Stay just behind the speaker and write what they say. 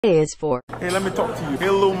A is for. Hey, let me talk to you. Hey,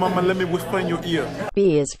 little mama, let me whisper in your ear.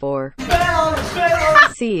 B is for.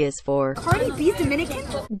 C is for. Cardi B's Dominican?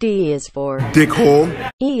 D is for. Dickhole.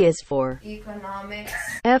 E is for. Economics.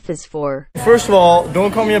 F is for. First of all,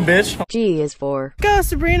 don't call me a bitch. G is for. Go,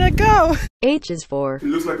 Sabrina, go! H is for. It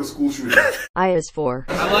looks like a school shooter. I is for.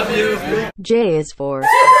 I love you. J is for.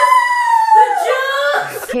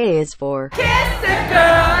 K is for.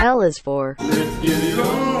 L is for.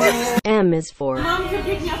 M is for.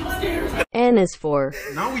 N is for.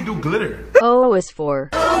 Now we do glitter. O is for.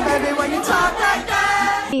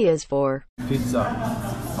 P is for. Pizza.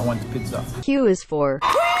 I want the pizza. Q is for.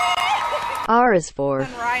 R is for.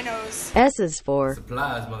 Rhinos. S is for.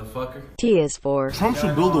 Supplies, motherfucker. T is for. Trump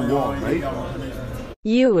should build a wall, right?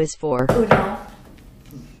 U is for.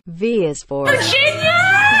 V is for.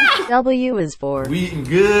 W is for. We eating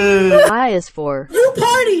good. I is for. You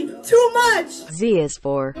party too much. Z is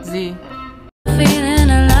for. Z. Feeling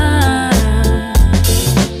alive.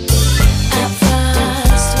 At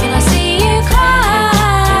first, when I see you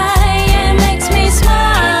cry, it makes me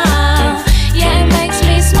smile. Yeah, it makes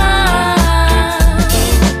me smile.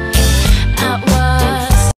 At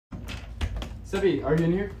worst. Sebby, are you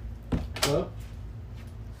in here? Hello?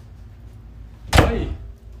 Hi.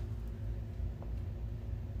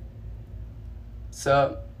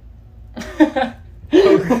 Sup?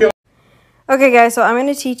 Okay guys, so I'm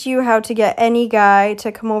going to teach you how to get any guy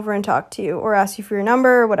to come over and talk to you or ask you for your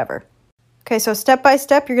number or whatever. Okay, so step by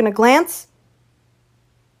step, you're going to glance,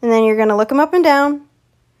 and then you're going to look him up and down,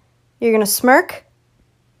 you're going to smirk,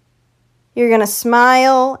 you're going to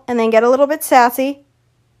smile, and then get a little bit sassy,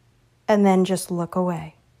 and then just look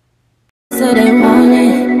away. Say they want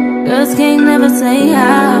it. Girls can't never say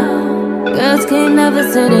how. Girls can't never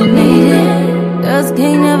say they need it. Girls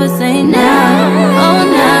can't never say now. Oh,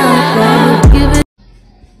 now. Give it.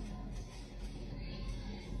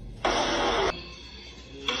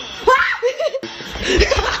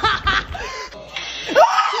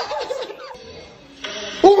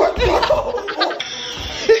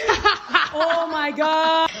 Oh my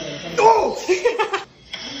god. Oh!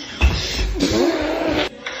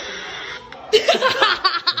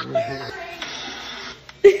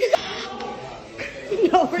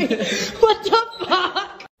 No, wait. What the fuck?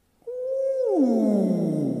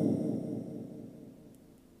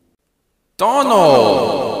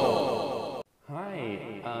 Donald!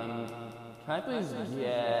 Hi, can I please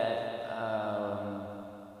get,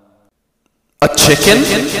 a chicken?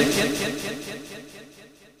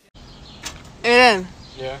 Aiden.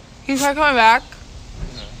 Yeah? Can you try coming back?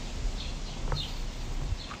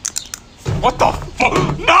 What the fuck?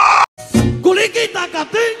 No!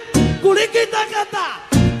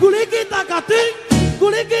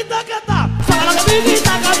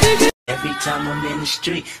 Every time I'm in the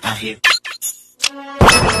street, I hear.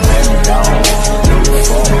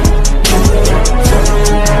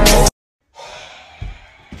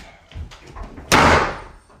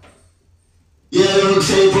 Yellow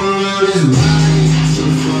tape around his body, so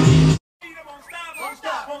funny.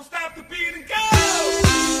 Won't stop the beat and go!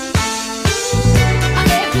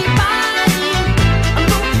 Everybody, I'm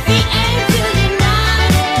gonna be until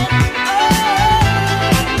united.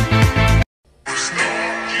 It's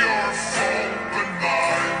not your fault but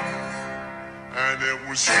mine, and it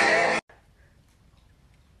was your.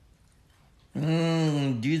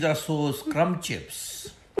 These are so scrum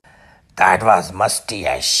chips. That was musty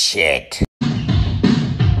as shit.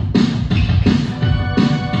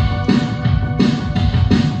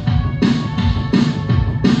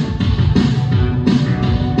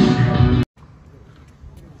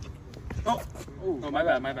 Oh,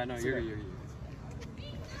 my bad. No, you're good.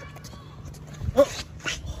 Oh.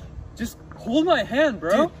 Just hold my hand,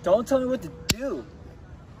 bro. Dude, don't tell me what to do.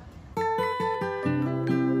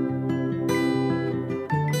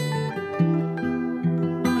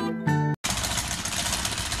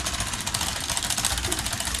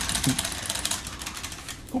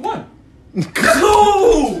 Come on.